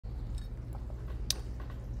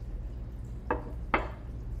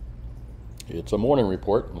It's a morning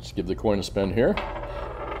report. Let's give the coin a spin here.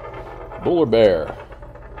 Bull or bear?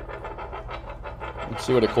 Let's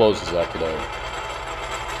see what it closes at today.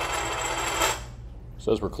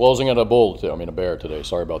 Says we're closing at a bull, I mean a bear today.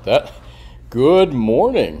 Sorry about that. Good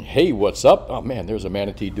morning. Hey, what's up? Oh man, there's a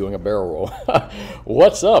manatee doing a barrel roll.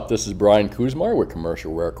 What's up? This is Brian Kuzmar with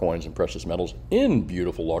Commercial Rare Coins and Precious Metals in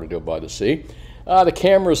beautiful Lauderdale by the Sea. The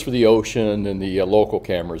cameras for the ocean and the local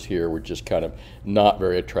cameras here were just kind of not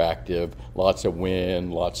very attractive. Lots of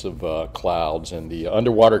wind, lots of clouds, and the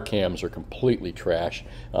underwater cams are completely trash.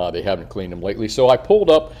 They haven't cleaned them lately. So I pulled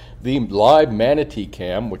up the live manatee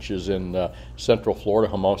cam, which is in Central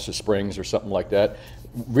Florida, Hermosa Springs or something like that.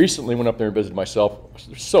 Recently went up there and visited myself.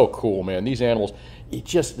 They're so cool, man. These animals,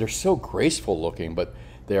 they're so graceful looking, but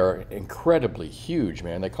they're incredibly huge,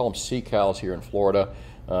 man. They call them sea cows here in Florida.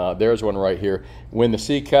 There's one right here. When the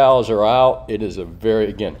sea cows are out, it is a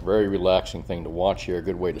very relaxing thing to watch here. A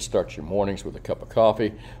good way to start your mornings with a cup of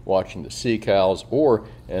coffee, watching the sea cows.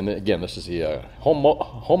 And again, this is the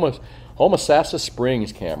Homosassa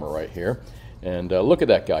Springs camera right here. And look at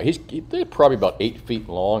that guy. They're probably about 8 feet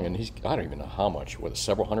long, and I don't even know how much, whether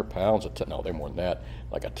several hundred pounds, no, they're more than that,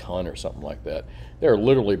 like a ton or something like that. They're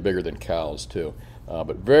literally bigger than cows too,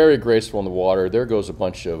 but very graceful in the water. There goes a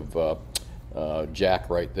bunch of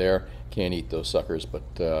jack right there. Can't eat those suckers, but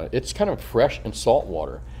it's kind of fresh and salt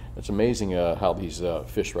water. It's amazing how these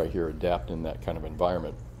fish right here adapt in that kind of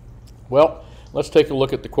environment. Well, let's take a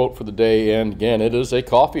look at the quote for the day, and again, it is a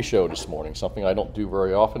coffee show this morning, something I don't do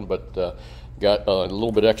very often, but got a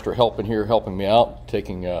little bit extra help in here helping me out,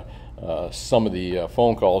 taking some of the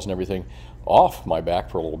phone calls and everything off my back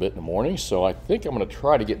for a little bit in the morning. So I think I'm going to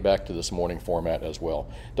try to get back to this morning format as well.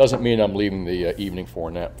 Doesn't mean I'm leaving the evening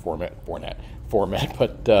format, but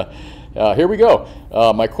here we go.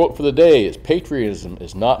 My quote for the day is: patriotism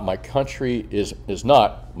is not my country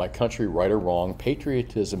right or wrong.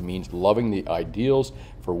 Patriotism means loving the ideals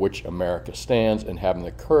for which America stands and having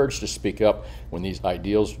the courage to speak up when these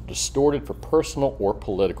ideals are distorted for personal or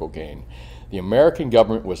political gain. The American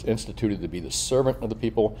government was instituted to be the servant of the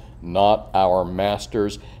people, not our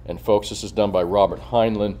masters. And folks, this is done by Robert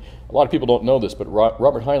Heinlein. A lot of people don't know this, but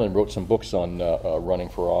Robert Heinlein wrote some books on running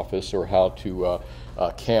for office, or how to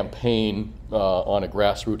campaign on a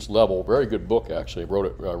grassroots level. Very good book, actually.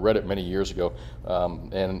 Read it many years ago,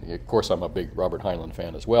 and of course I'm a big Robert Heinlein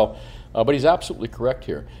fan as well. But he's absolutely correct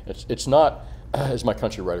here. It's not, is my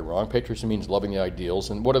country right or wrong? Patriotism means loving the ideals.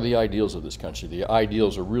 And what are the ideals of this country? The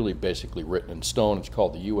ideals are really basically written in stone. It's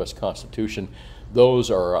called the U.S. Constitution.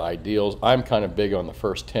 Those are our ideals. I'm kind of big on the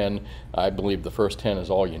first 10. I believe the first 10 is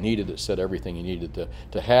all you needed. It said everything you needed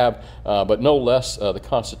to have. But no less, the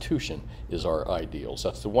Constitution is our ideals.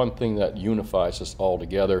 That's the one thing that unifies us all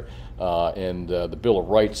together. And the Bill of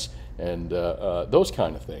Rights and those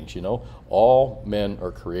kind of things, you know. All men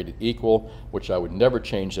are created equal, which I would never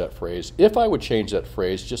change that phrase. If I would change that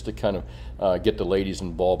phrase just to kind of get the ladies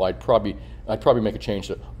involved, I'd probably make a change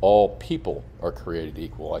that all people are created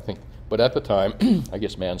equal. I think. But at the time, I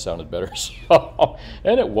guess man sounded better. So,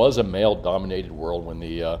 and it was a male-dominated world when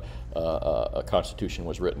the Constitution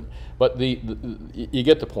was written. But you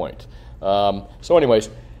get the point. So anyways,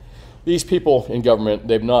 these people in government,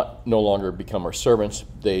 they've no longer become our servants.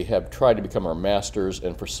 They have tried to become our masters.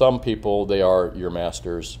 And for some people, they are your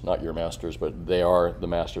masters. Not your masters, but they are the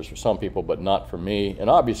masters for some people, but not for me. And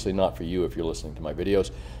obviously not for you if you're listening to my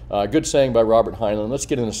videos. Good saying by Robert Heinlein. Let's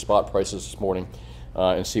get into spot prices this morning.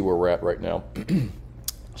 And see where we're at right now.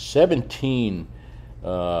 17,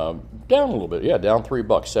 down a little bit, yeah, down $3.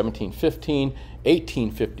 17.15,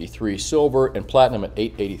 18.53 silver, and platinum at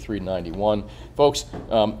 883.91. Folks,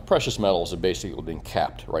 precious metals have basically been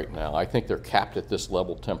capped right now. I think they're capped at this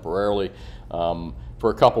level temporarily for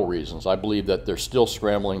a couple reasons. I believe that they're still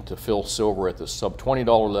scrambling to fill silver at the sub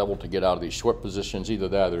 $20 level to get out of these short positions. Either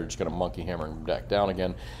that or they're just going to monkey hammer and back down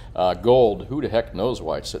again. Gold, who the heck knows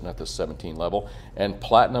why it's sitting at this 17 level. And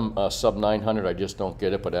platinum sub 900, I just don't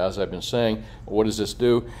get it. But as I've been saying, what does this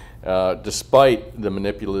do? Despite the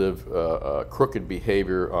manipulative, crooked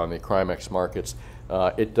behavior on the Crimex markets,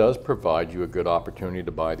 it does provide you a good opportunity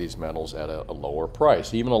to buy these metals at a lower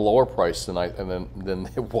price, even a lower price than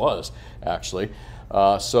it was actually.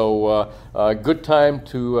 Good time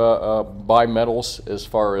to buy metals as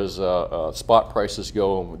far as spot prices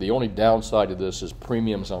go. The only downside to this is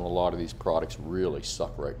premiums on a lot of these products really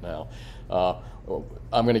suck right now.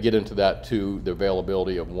 I'm going to get into that too, the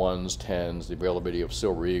availability of 1s, 10s, the availability of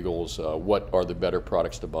Silver Eagles, what are the better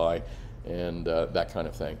products to buy. and that kind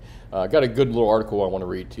of thing. Got a good little article I want to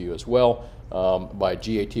read to you as well by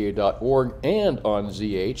gata.org and on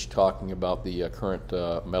ZH talking about the current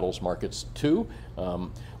metals markets too.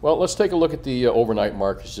 Well, let's take a look at the overnight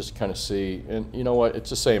markets just to kind of see, and you know what, it's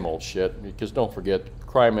the same old shit, because don't forget,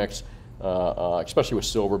 Crimex, especially with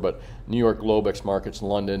silver, but New York Globex markets,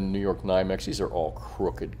 London, New York NYMEX, these are all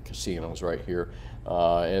crooked casinos right here,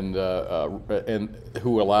 and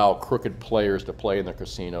who allow crooked players to play in the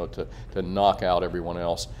casino to knock out everyone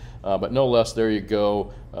else. But no less, there you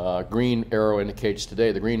go. Green arrow indicates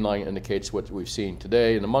today, the green line indicates what we've seen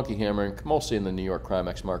today, and the monkey hammering, mostly in the New York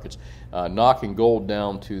Crimex markets, knocking gold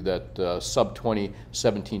down to that sub-20,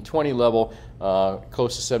 1720 level,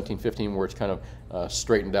 close to 1715, where it's kind of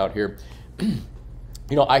straightened out here.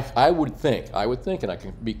 You know, I would think, and I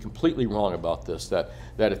can be completely wrong about this, that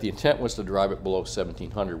if the intent was to drive it below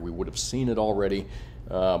 1700, we would have seen it already.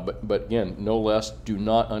 But again, no less, do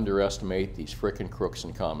not underestimate these frickin' crooks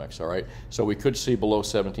in COMEX, all right? So we could see below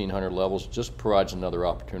 1700 levels, just provides another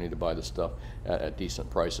opportunity to buy this stuff at decent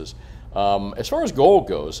prices. As far as gold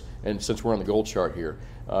goes, and since we're on the gold chart here,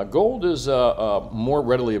 gold is more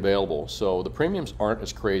readily available, so the premiums aren't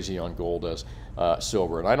as crazy on gold as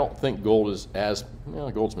silver. And I don't think gold is as,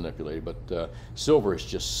 gold's manipulated, but silver is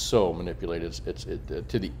just so manipulated. It's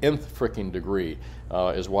to the nth freaking degree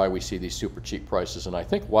is why we see these super cheap prices, and I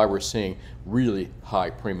think why we're seeing really high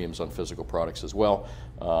premiums on physical products as well,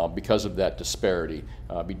 because of that disparity,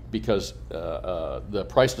 because the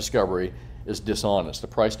price discovery is dishonest. The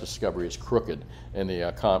price discovery is crooked in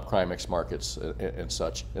the Crimex markets and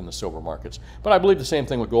such, in the silver markets. But I believe the same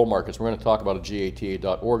thing with gold markets. We're going to talk about a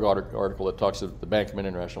gata.org article that talks about the Bank of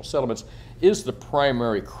International Settlements is the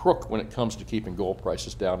primary crook when it comes to keeping gold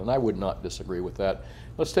prices down, and I would not disagree with that.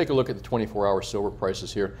 Let's take a look at the 24-hour silver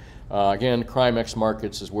prices here. Again, Crimex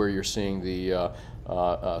markets is where you're seeing the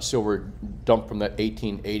silver dump from that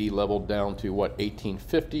 1880 level down to what,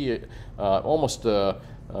 1850, almost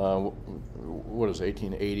what is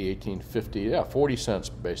 1880, 1850, yeah, 40 cents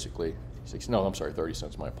basically. No, I'm sorry, 30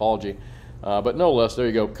 cents, my apology. But no less, there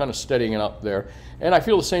you go, kind of steadying it up there. And I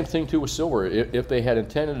feel the same thing too with silver. If they had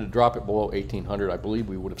intended to drop it below 1800, I believe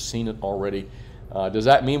we would have seen it already. Does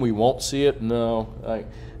that mean we won't see it? No.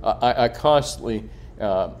 I constantly,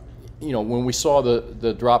 when we saw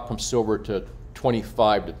the drop from silver to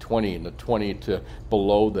 25 to 20 and the 20 to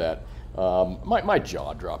below that, my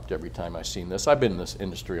jaw dropped every time I seen this. I've been in this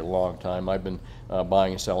industry a long time. I've been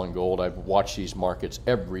buying and selling gold. I've watched these markets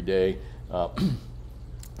every day.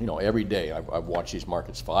 Every day I've watched these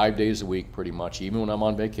markets 5 days a week pretty much. Even when I'm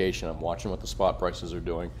on vacation, I'm watching what the spot prices are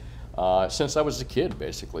doing. Since I was a kid,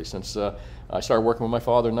 basically. Since I started working with my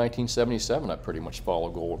father in 1977, I pretty much follow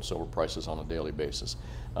gold and silver prices on a daily basis.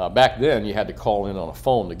 Back then, you had to call in on a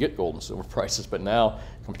phone to get gold and silver prices, but now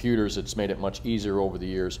computers, it's made it much easier over the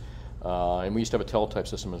years. And we used to have a teletype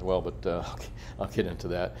system as well, but I'll get into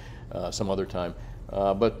that some other time.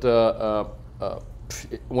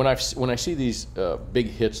 When I see these big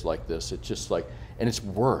hits like this, it's just like, and it's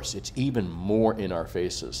worse. It's even more in our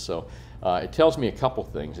faces. So it tells me a couple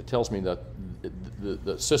things. It tells me that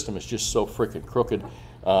the system is just so freaking crooked,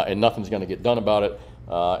 and nothing's going to get done about it.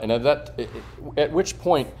 And at which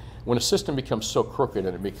point, when a system becomes so crooked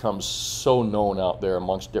and it becomes so known out there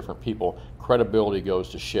amongst different people, credibility goes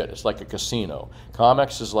to shit. It's like a casino.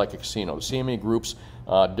 COMEX is like a casino. The CME groups,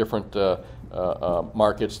 different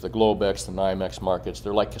markets, the Globex, the NYMEX markets,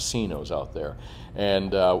 they're like casinos out there.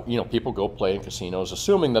 And people go play in casinos,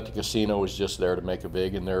 assuming that the casino is just there to make a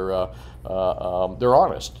vig, and they're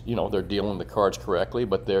honest. They're dealing the cards correctly,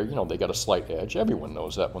 but they got a slight edge. Everyone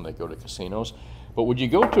knows that when they go to casinos. But would you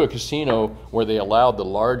go to a casino where they allowed the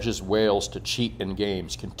largest whales to cheat in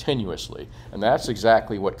games continuously? And that's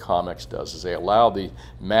exactly what COMEX does, is they allow the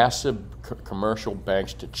massive commercial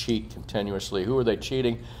banks to cheat continuously. Who are they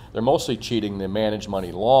cheating? They're mostly cheating the managed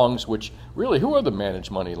money longs, which really, who are the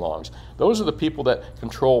managed money longs? Those are the people that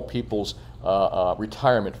control people's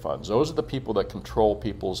retirement funds. Those are the people that control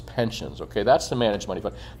people's pensions, okay? That's the managed money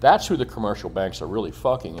fund. That's who the commercial banks are really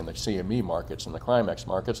fucking in the CME markets and the Crimex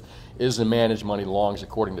markets, is the managed money longs,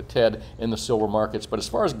 according to Ted, in the silver markets. But as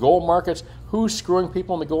far as gold markets, who's screwing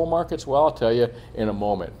people in the gold markets? Well, I'll tell you in a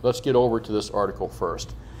moment. Let's get over to this article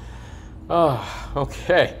first.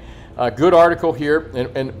 Okay. Good article here,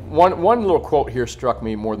 and one little quote here struck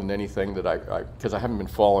me more than anything, that because I haven't been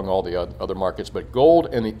following all the other markets, but Gold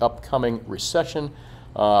and the Upcoming Recession,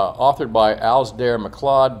 authored by Alasdair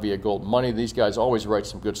MacLeod via Gold Money. These guys always write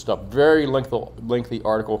some good stuff. Very lengthy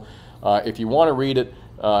article. If you want to read it,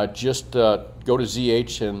 just go to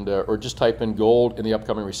ZH and or just type in gold in the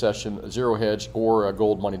upcoming recession, zero hedge, or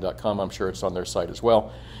goldmoney.com. I'm sure it's on their site as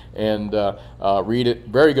well. And read it.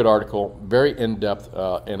 Very good article, very in-depth.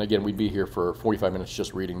 And again, we'd be here for 45 minutes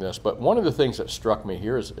just reading this. But one of the things that struck me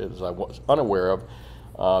here is I was unaware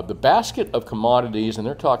of the basket of commodities, and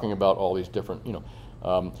they're talking about all these different,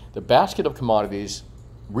 the basket of commodities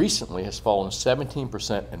recently has fallen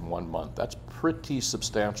 17% in 1 month. That's pretty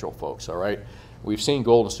substantial, folks, all right? We've seen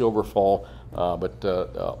gold and silver fall, but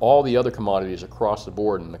all the other commodities across the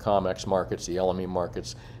board in the COMEX markets, the LME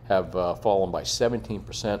markets, have fallen by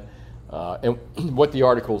 17%. And what the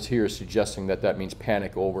articles here is suggesting that means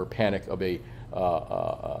panic of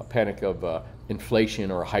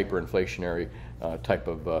inflation or hyperinflationary type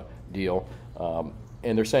of deal.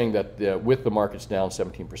 And they're saying that with the markets down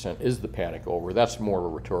 17% is the panic over. That's more of a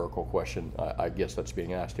rhetorical question, I guess that's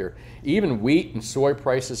being asked here. Even wheat and soy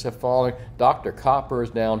prices have fallen. Dr. Copper is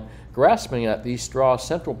down. Grasping at these straws,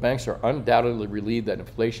 central banks are undoubtedly relieved that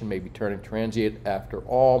inflation may be turning transient after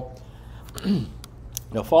all.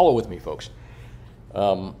 Now follow with me, folks.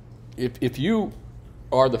 If you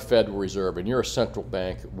are the Federal Reserve and you're a central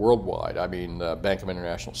bank worldwide, I mean Bank of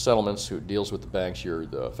International Settlements, who deals with the banks, you're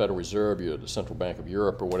the Federal Reserve, you're the Central Bank of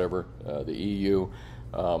Europe or whatever, the EU,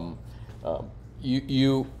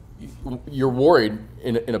 you're worried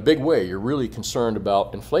in a big way. You're really concerned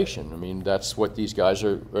about inflation. I mean, that's what these guys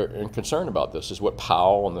are concerned about. This is what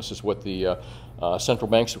Powell and this is what the central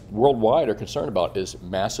banks worldwide are concerned about, is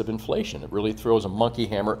massive inflation. It really throws a monkey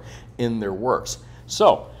hammer in their works.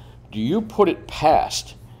 So, do you put it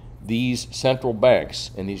past these central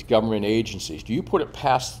banks and these government agencies, do you put it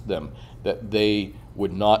past them that they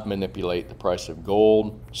would not manipulate the price of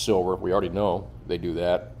gold, silver? We already know they do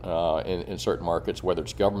that in certain markets, whether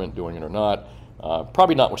it's government doing it or not.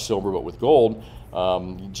 Probably not with silver, but with gold.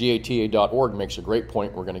 GATA.org makes a great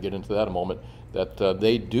point, we're going to get into that in a moment, that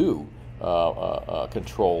they do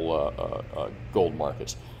control gold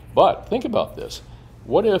markets. But think about this.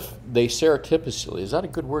 What if they surreptitiously, is that a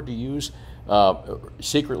good word to use?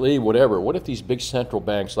 Secretly, whatever. What if these big central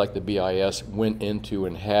banks like the BIS went into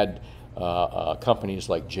and had companies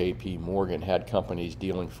like JP Morgan, had companies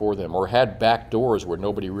dealing for them, or had back doors where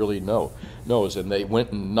nobody really knows, and they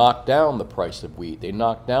went and knocked down the price of wheat, they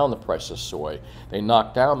knocked down the price of soy, they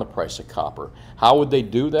knocked down the price of copper? How would they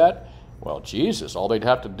do that? Well, Jesus, all they'd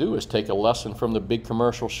have to do is take a lesson from the big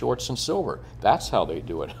commercial shorts in silver. That's how they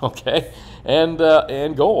do it, okay? And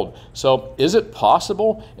gold. So is it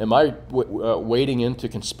possible? Am I wading into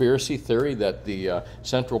conspiracy theory that the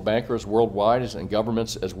central bankers worldwide and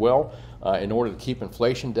governments as well, in order to keep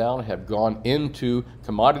inflation down, have gone into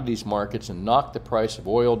commodities markets and knocked the price of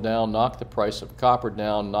oil down, knocked the price of copper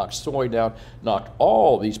down, knocked soy down, knocked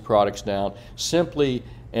all these products down, simply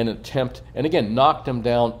an attempt, and again, knocked them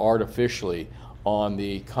down artificially on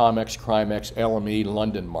the COMEX, CRIMEX, LME,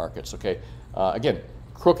 London markets, okay? Again,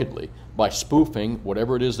 crookedly, by spoofing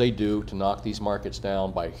whatever it is they do to knock these markets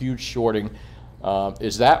down, by huge shorting.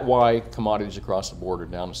 Is that why commodities across the board are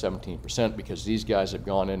down to 17%? Because these guys have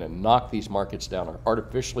gone in and knocked these markets down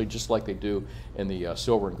artificially, just like they do in the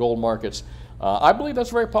silver and gold markets. I believe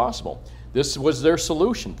that's very possible. This was their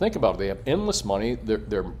solution. Think about it. They have endless money.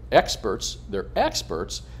 They're experts. They're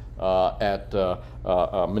experts at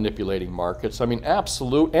manipulating markets. I mean,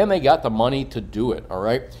 absolute. And they got the money to do it, all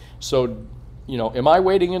right? So, am I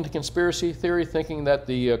wading into conspiracy theory thinking that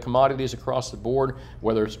the commodities across the board,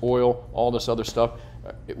 whether it's oil, all this other stuff,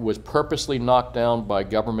 it was purposely knocked down by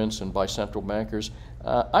governments and by central bankers?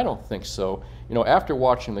 I don't think so. After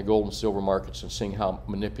watching the gold and silver markets and seeing how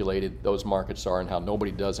manipulated those markets are and how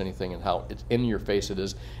nobody does anything and how it's in your face it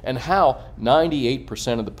is, and how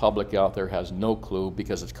 98% of the public out there has no clue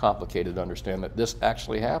because it's complicated to understand that this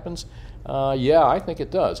actually happens, yeah, I think it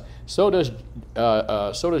does. So does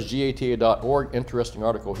GATA.org. Interesting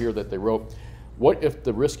article here that they wrote. What if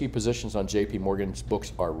the risky positions on JP Morgan's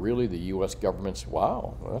books are really the U.S. government's?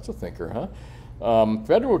 Wow, that's a thinker, huh?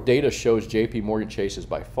 Federal data shows JP Morgan Chase is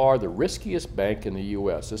by far the riskiest bank in the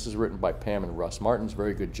U.S. This is written by Pam and Russ Martins.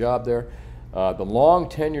 Very good job there. The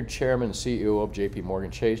long-tenured chairman and CEO of JP Morgan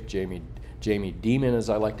Chase, Jamie Dimon, as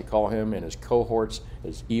I like to call him, and his cohorts,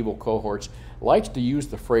 his evil cohorts, likes to use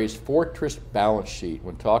the phrase fortress balance sheet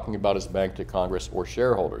when talking about his bank to Congress or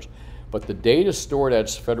shareholders. But the data stored at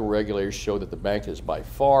federal regulators show that the bank is by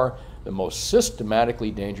far the most systematically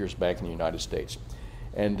dangerous bank in the United States.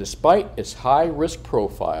 And despite its high-risk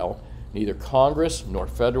profile, neither Congress nor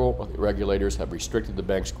federal regulators have restricted the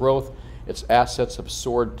bank's growth. Its assets have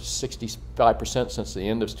soared 65% since the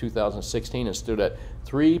end of 2016 and stood at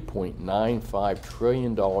 $3.95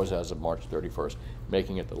 trillion as of March 31st,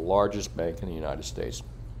 making it the largest bank in the United States.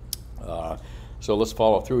 So let's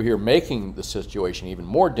follow through here. Making the situation even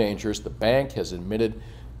more dangerous, the bank has admitted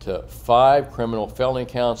to 5 criminal felony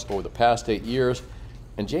counts over the past 8 years,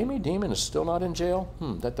 and Jamie Dimon is still not in jail?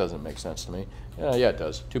 That doesn't make sense to me. Yeah, it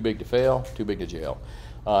does. Too big to fail, too big to jail.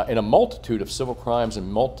 And a multitude of civil crimes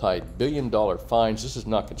and multi-billion-dollar fines. This is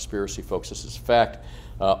not conspiracy, folks. This is fact.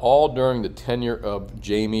 All during the tenure of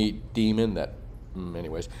Jamie Dimon.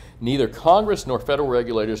 Anyways, neither Congress nor federal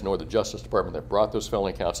regulators nor the Justice Department that brought those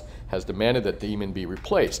felony counts has demanded that Dimon be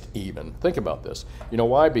replaced. Even think about this. You know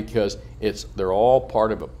why? Because they're all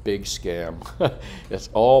part of a big scam. It's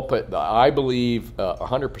all. I believe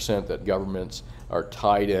 100% that governments are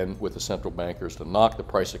tied in with the central bankers to knock the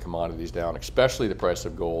price of commodities down, especially the price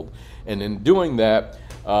of gold. And in doing that,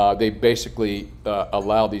 they basically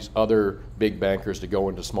allow these other big bankers to go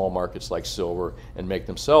into small markets like silver and make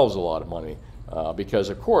themselves a lot of money. Because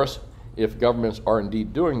of course, if governments are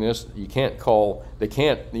indeed doing this, they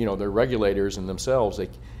can't, their regulators and themselves,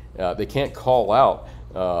 they can't call out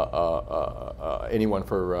anyone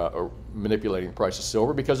for manipulating the price of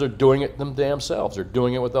silver because they're doing it themselves. They're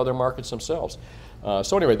doing it with other markets themselves.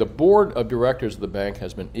 So anyway, the board of directors of the bank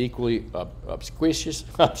has been equally obsequious,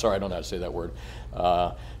 I'm sorry, I don't know how to say that word,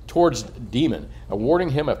 towards Dimon, awarding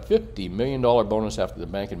him a $50 million bonus after the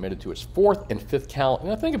bank admitted to its 4th and 5th count.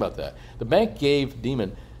 Now think about that. The bank gave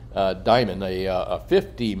Dimon a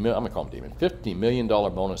 $50 million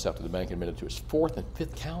bonus after the bank admitted to its 4th and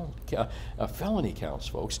 5th felony counts,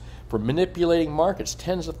 folks, for manipulating markets,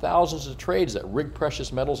 tens of thousands of trades that rig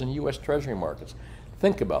precious metals in U.S. Treasury markets.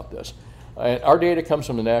 Think about this. Our data comes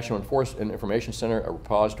from the National Enforcement Information Center, a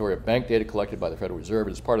repository of bank data collected by the Federal Reserve.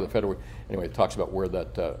 It's part of the Federal, anyway, it talks about where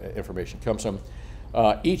that information comes from.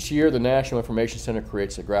 Each year, the National Information Center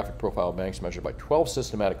creates a graphic profile of banks measured by 12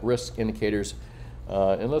 systematic risk indicators.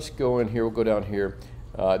 And let's go in here, we'll go down here.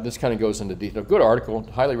 This kind of goes into detail. Good article,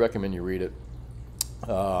 highly recommend you read it.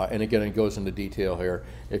 And again, it goes into detail here.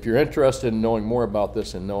 If you're interested in knowing more about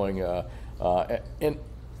this and knowing,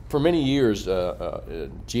 for many years,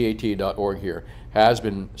 GAT.org here has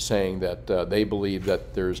been saying that they believe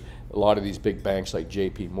that there's a lot of these big banks like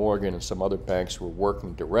JP Morgan and some other banks were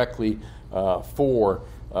working directly for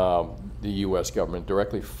the U.S. government,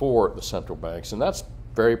 directly for the central banks, and that's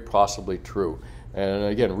very possibly true. And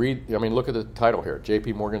again, look at the title here.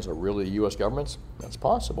 JP Morgans are really U.S. governments? That's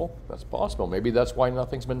possible. That's possible. Maybe that's why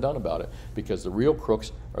nothing's been done about it, because the real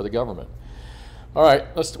crooks are the government. All right,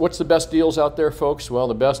 what's the best deals out there, folks? Well,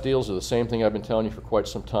 the best deals are the same thing I've been telling you for quite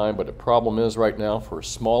some time, but the problem is right now for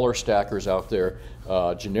smaller stackers out there,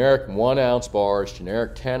 generic 1-ounce bars,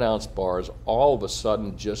 generic 10-ounce bars, all of a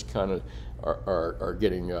sudden just kind of are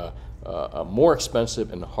getting more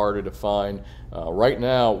expensive and harder to find. Right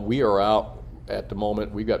now, we are out at the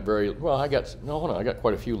moment. We've got I got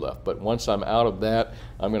quite a few left, but once I'm out of that,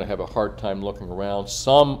 I'm going to have a hard time looking around.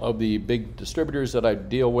 Some of the big distributors that I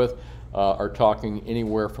deal with are talking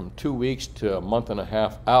anywhere from 2 weeks to a month and a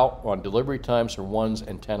half out on delivery times for 1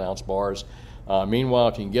 and 10-ounce bars. Meanwhile,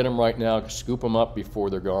 if you can get them right now, scoop them up before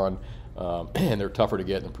they're gone, and they're tougher to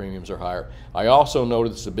get and the premiums are higher. I also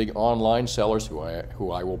noticed the big online sellers, who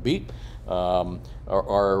I will beat,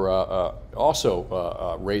 are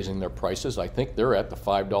also raising their prices. I think they're at the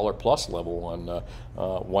 $5 plus level on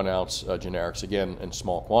 1-ounce generics, again in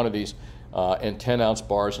small quantities. And 10-ounce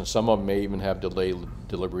bars, and some of them may even have delayed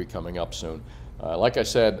delivery coming up soon. Like I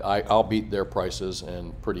said, I'll beat their prices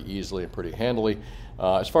and pretty easily and pretty handily.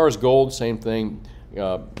 As far as gold, same thing.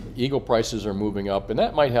 Eagle prices are moving up, and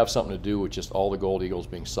that might have something to do with just all the gold eagles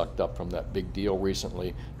being sucked up from that big deal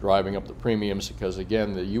recently, driving up the premiums, because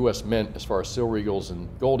again, the U.S. Mint, as far as silver eagles and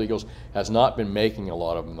gold eagles, has not been making a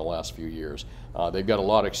lot of them in the last few years. They've got a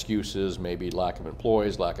lot of excuses, maybe lack of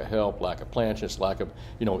employees, lack of help, lack of planches, lack of,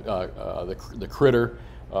 the critter.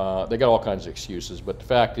 They got all kinds of excuses, but the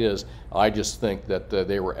fact is, I just think that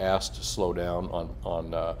they were asked to slow down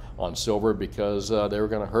on silver because they were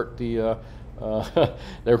going to hurt the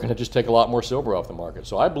they were going to just take a lot more silver off the market.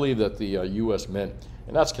 So I believe that the U.S. Mint,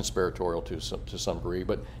 and that's conspiratorial to some degree,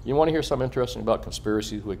 but you want to hear something interesting about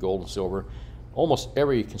conspiracies with gold and silver? Almost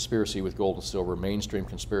every conspiracy with gold and silver, mainstream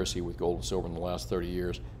conspiracy with gold and silver in the last 30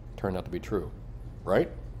 years, turned out to be true, right?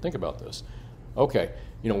 Think about this. Okay,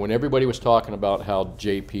 when everybody was talking about how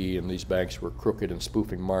JP and these banks were crooked and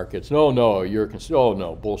spoofing markets, no,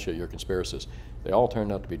 bullshit, you're conspiracists. They all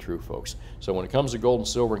turned out to be true, folks. So when it comes to gold and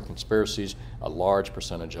silver and conspiracies, a large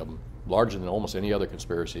percentage of them, larger than almost any other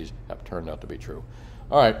conspiracies, have turned out to be true.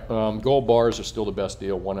 All right, gold bars are still the best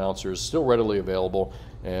deal. 1 ounces still readily available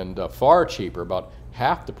and far cheaper, about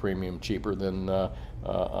half the premium cheaper than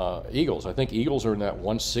Eagles. I think Eagles are in that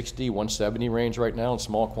 160, 170 range right now in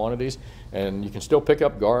small quantities, and you can still pick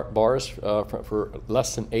up bars for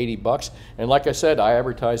less than 80 bucks. And like I said, I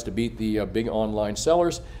advertise to beat the big online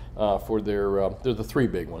sellers for they're the 3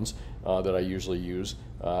 big ones that I usually use,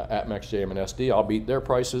 Atmex, JM, and SD. I'll beat their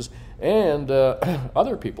prices and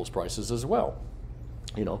other people's prices as well.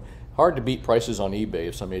 You know, hard to beat prices on eBay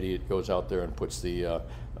if some idiot goes out there and puts the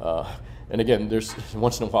and again, there's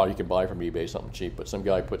once in a while you can buy from eBay something cheap, but some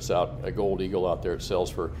guy puts out a gold eagle out there, it sells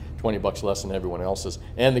for 20 bucks less than everyone else's,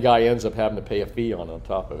 and the guy ends up having to pay a fee on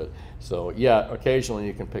top of it. So yeah, occasionally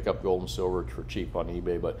you can pick up gold and silver for cheap on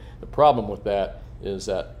eBay, but the problem with that is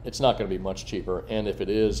that it's not going to be much cheaper, and if it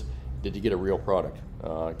is, did you get a real product?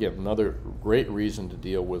 Again, another great reason to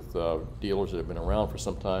deal with dealers that have been around for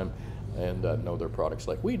some time and know their products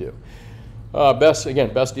like we do. Best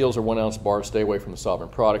deals are 1 ounce bars. Stay away from the Sovereign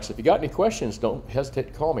products. If you got any questions, don't hesitate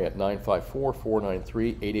to call me at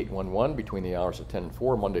 954-493-8811 between the hours of 10 and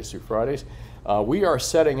 4, Mondays through Fridays. We are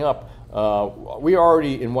setting up, we are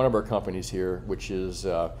already in one of our companies here, which is,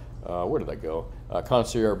 where did I go?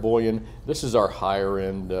 Concierge Bullion. This is our higher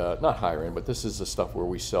end, not higher end, but this is the stuff where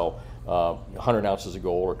we sell 100 ounces of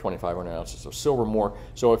gold or 2,500 ounces of silver more.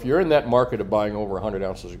 So if you're in that market of buying over 100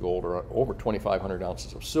 ounces of gold or over 2,500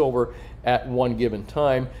 ounces of silver at one given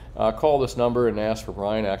time, call this number and ask for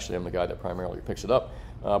Brian. Actually, I'm the guy that primarily picks it up.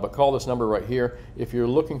 But call this number right here. If you're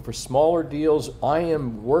looking for smaller deals, I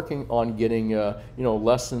am working on getting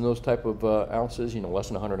less than those type of ounces, less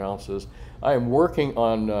than 100 ounces. I am working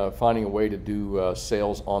on finding a way to do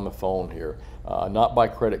sales on the phone here, not by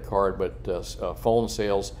credit card, but phone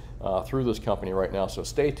sales through this company right now. So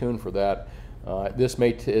stay tuned for that.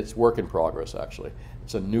 It's work in progress actually.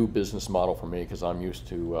 It's a new business model for me because I'm used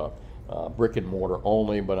to brick and mortar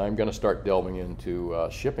only, but I'm going to start delving into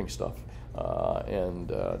shipping stuff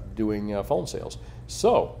and doing phone sales.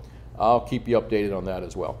 So I'll keep you updated on that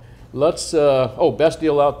as well. Let's, best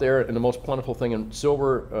deal out there and the most plentiful thing in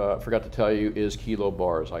silver, forgot to tell you, is kilo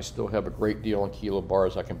bars. I still have a great deal on kilo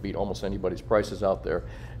bars. I can beat almost anybody's prices out there,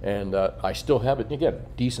 and I still have it, again,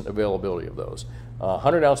 decent availability of those.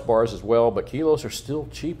 100 ounce bars as well, but kilos are still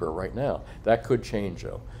cheaper right now. That could change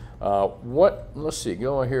though. Let's see,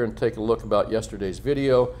 go here and take a look about yesterday's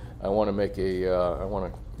video. I want to make I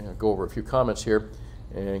want to go over a few comments here,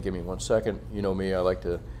 and give me 1 second. You know me, I like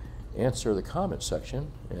to answer the comment section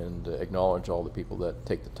and acknowledge all the people that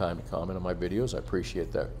take the time to comment on my videos. I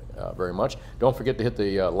appreciate that very much. Don't forget to hit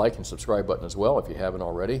the like and subscribe button as well if you haven't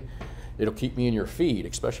already. It'll keep me in your feed,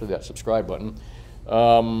 especially that subscribe button.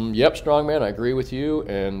 Yep, Strongman, I agree with you,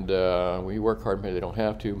 and we work hard, maybe they don't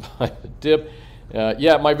have to, by the dip.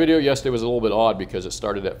 Yeah, my video yesterday was a little bit odd because it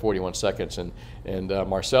started at 41 seconds, and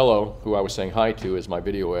Marcelo, who I was saying hi to, is my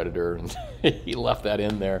video editor, and he left that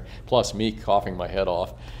in there, plus me coughing my head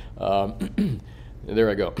off.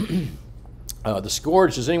 There I go. The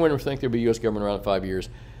scourge, does anyone think there'll be U.S. government around in 5 years?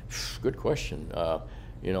 Good question.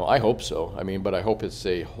 I hope so. I mean, but I hope it's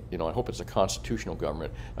a constitutional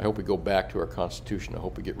government. I hope we go back to our Constitution. I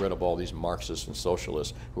hope we get rid of all these Marxists and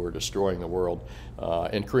socialists who are destroying the world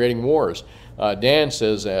and creating wars. Dan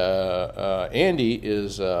says, Andy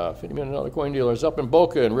is, 50 minute another coin dealer is up in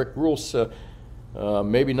Boca, and Rick Rules,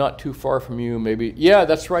 maybe not too far from you, maybe. Yeah,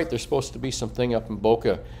 that's right. There's supposed to be something up in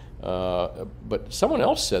Boca. But someone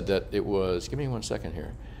else said that it was, give me 1 second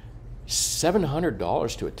here,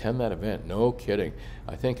 $700 to attend that event. No kidding.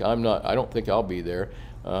 I don't think I'll be there.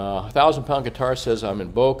 1,000 Pound Guitar says I'm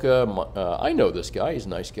in Boca. I know this guy. He's a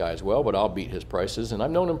nice guy as well, but I'll beat his prices. And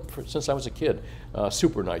I've known him since I was a kid.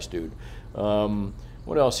 Super nice dude.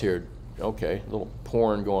 What else here? Okay, a little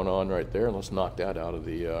porn going on right there. Let's knock that out of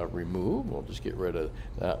the remove. We'll just get rid of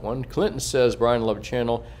that one. Clinton says, Brian, love the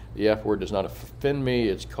channel. The F word does not offend me.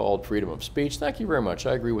 It's called freedom of speech. Thank you very much.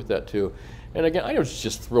 I agree with that too. And again, I don't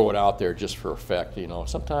just throw it out there just for effect.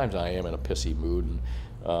 Sometimes I am in a pissy mood,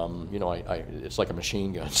 and it's like a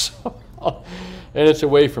machine gun. So, and it's a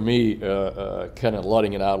way for me kind of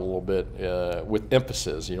letting it out a little bit with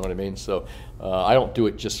emphasis. You know what I mean? So I don't do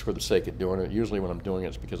it just for the sake of doing it. Usually when I'm doing it,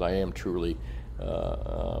 it's because I am truly,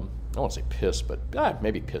 I won't say pissed, but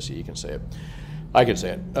maybe pissy. You can say it. I can say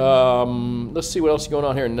it. Let's see what else is going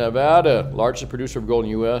on here in Nevada. Largest producer of gold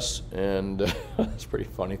in the U.S. And it's pretty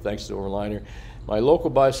funny. Thanks, Silverliner. My local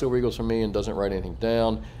buys silver eagles from me and doesn't write anything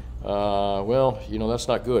down. Well, that's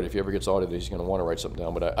not good. If he ever gets audited, he's going to want to write something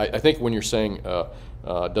down. But I think when you're saying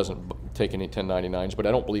doesn't take any 1099s, but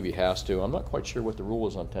I don't believe he has to. I'm not quite sure what the rule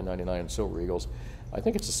is on 1099 silver eagles. I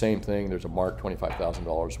think it's the same thing. There's a mark,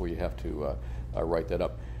 $25,000, where you have to write that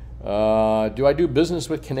up. Do I do business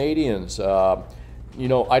with Canadians? You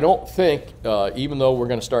know, I don't think, even though we're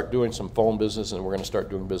going to start doing some phone business and we're going to start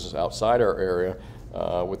doing business outside our area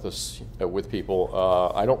with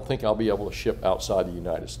people, I don't think I'll be able to ship outside the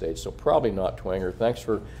United States. So probably not, Twanger. Thanks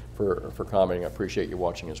for commenting. I appreciate you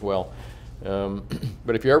watching as well.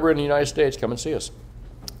 But if you're ever in the United States, come and see us,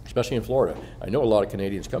 especially in Florida. I know a lot of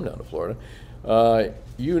Canadians come down to Florida.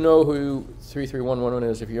 You know who 33111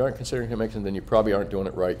 is. If you aren't considering Jamaican, then you probably aren't doing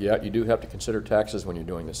it right. Yeah, you do have to consider taxes when you're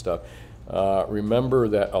doing this stuff. Remember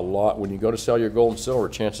that a lot, when you go to sell your gold and silver,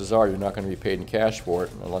 chances are you're not going to be paid in cash for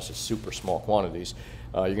it unless it's super small quantities.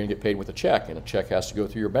 You're going to get paid with a check, and a check has to go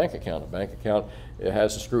through your bank account. A bank account, it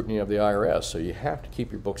has the scrutiny of the IRS, so you have to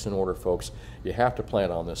keep your books in order, folks. You have to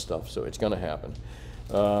plan on this stuff, so it's going to happen.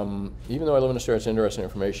 Even though I live in Australia, it's interesting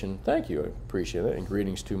information. Thank you, I appreciate it. And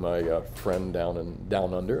greetings to my friend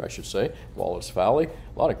down under, I should say, Wallace Valley.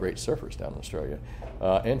 A lot of great surfers down in Australia,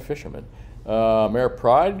 and fishermen. Mayor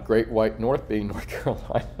Pride, Great White North being North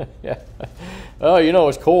Carolina. Yeah. Oh, you know,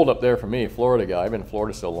 it's cold up there for me, Florida guy. I've been in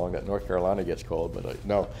Florida so long that North Carolina gets cold, but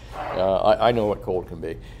no, I know what cold can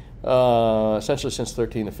be. Essentially, since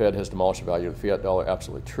 13, the Fed has demolished the value of the fiat dollar.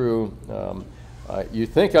 Absolutely true. You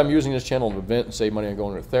think I'm using this channel to vent and save money on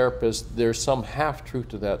going to a therapist. There's some half-truth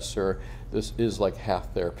to that, sir. This is like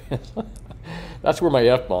half therapy. That's where my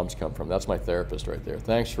F-bombs come from. That's my therapist right there.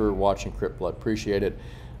 Thanks for watching, Crypt Blood. Appreciate it.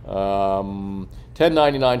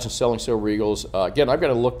 1099s and selling silver eagles. Again, I've got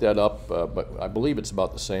to look that up, but I believe it's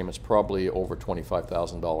about the same. It's probably over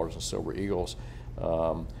 $25,000 in silver eagles.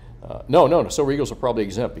 No, silver eagles are probably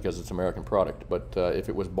exempt because it's American product. But if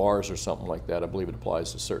it was bars or something like that, I believe it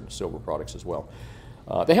applies to certain silver products as well.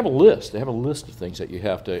 They have a list. They have a list of things that you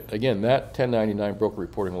have to. Again, that 1099 broker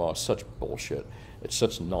reporting law is such bullshit. It's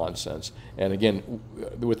such nonsense. And again,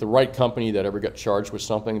 with the right company that ever got charged with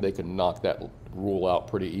something, they could knock that rule out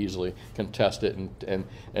pretty easily, contest it, and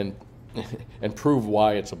prove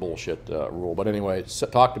why it's a bullshit rule. But anyway,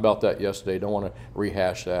 talked about that yesterday. Don't want to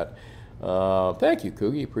rehash that. Thank you,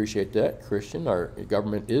 Coogie. Appreciate that. Christian, our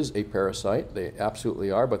government is a parasite. They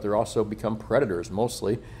absolutely are, but they're also become predators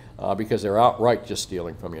mostly because they're outright just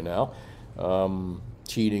stealing from you now.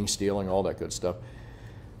 Cheating, stealing, all that good stuff.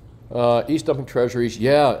 East dumping treasuries.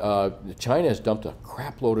 Yeah, China has dumped a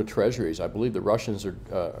crap load of treasuries. I believe the Russians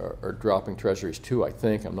are dropping treasuries too, I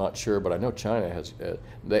think. I'm not sure, but I know China has.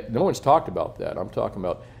 No one's talked about that. I'm talking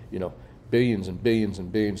about, you know, billions and billions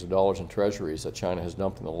and billions of dollars in treasuries that China has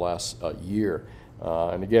dumped in the last year.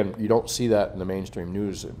 And again, you don't see that in the mainstream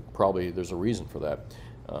news. And probably there's a reason for that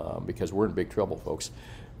because we're in big trouble, folks.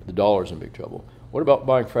 The dollar's in big trouble. What about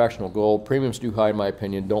buying fractional gold? Premiums too high, in my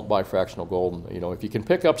opinion. Don't buy fractional gold. You know, if you can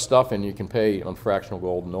pick up stuff and you can pay on fractional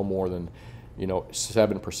gold no more than, you know,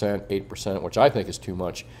 7%, 8%, which I think is too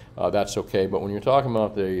much, that's okay. But when you're talking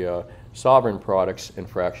about the sovereign products and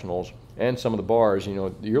fractionals and some of the bars, you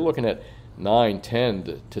know, you're looking at 9,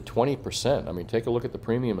 10 to 20%. I mean, take a look at the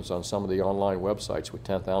premiums on some of the online websites with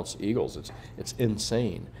 10th ounce eagles. It's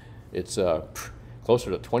insane. It's closer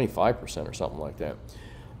to 25% or something like that.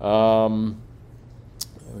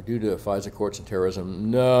 Due to FISA courts and terrorism,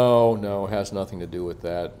 no, it has nothing to do with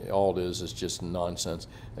that. All it is just nonsense.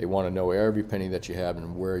 They want to know every penny that you have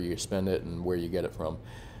and where you spend it and where you get it from.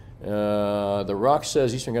 The Rock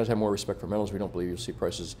says Eastern guys have more respect for metals. We don't believe you'll see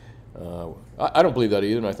prices. I don't believe that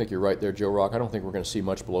either, and I think you're right there, Joe Rock. I don't think we're going to see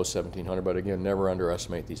much below 1,700, but again, never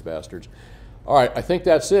underestimate these bastards. All right, I think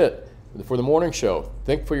that's it for the morning show.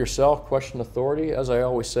 Think for yourself, question authority, as I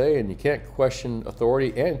always say, and you can't question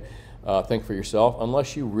authority and think for yourself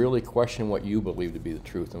unless you really question what you believe to be the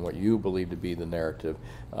truth and what you believe to be the narrative.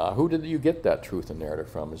 Who did you get that truth and narrative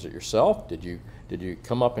from? Is it yourself? Did you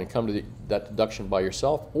come up and come to that deduction by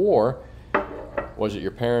yourself, or was it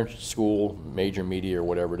your parents, school, major media, or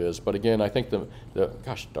whatever it is? But again, I think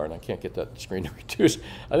gosh darn, I can't get that screen to reduce.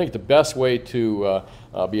 I think the best way to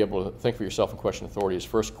be able to think for yourself and question authority is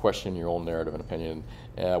first question your own narrative and opinion.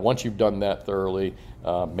 Once you've done that thoroughly,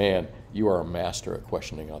 man, you are a master at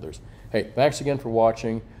questioning others. Hey, thanks again for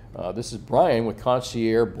watching. This is Brian with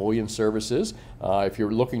Concierge Bullion Services. If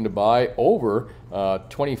you're looking to buy over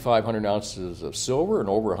 2,500 ounces of silver and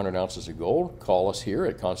over 100 ounces of gold, call us here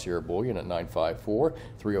at Concierge Bullion at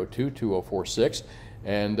 954-302-2046.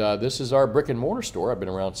 And this is our brick and mortar store. I've been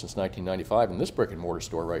around since 1995 in this brick and mortar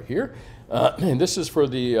store right here. And this is for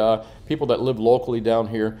the people that live locally down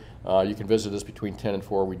here. You can visit us between 10 and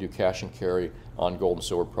 4. We do cash and carry on gold and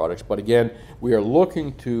silver products. But again, we are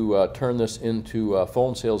looking to turn this into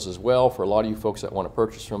phone sales as well for a lot of you folks that want to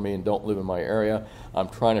purchase from me and don't live in my area. I'm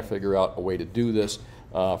trying to figure out a way to do this.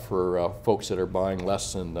 for folks that are buying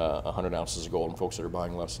less than 100 ounces of gold and folks that are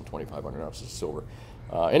buying less than 2,500 ounces of silver.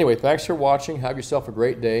 Anyway, thanks for watching. Have yourself a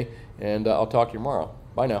great day, and I'll talk to you tomorrow.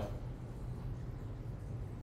 Bye now.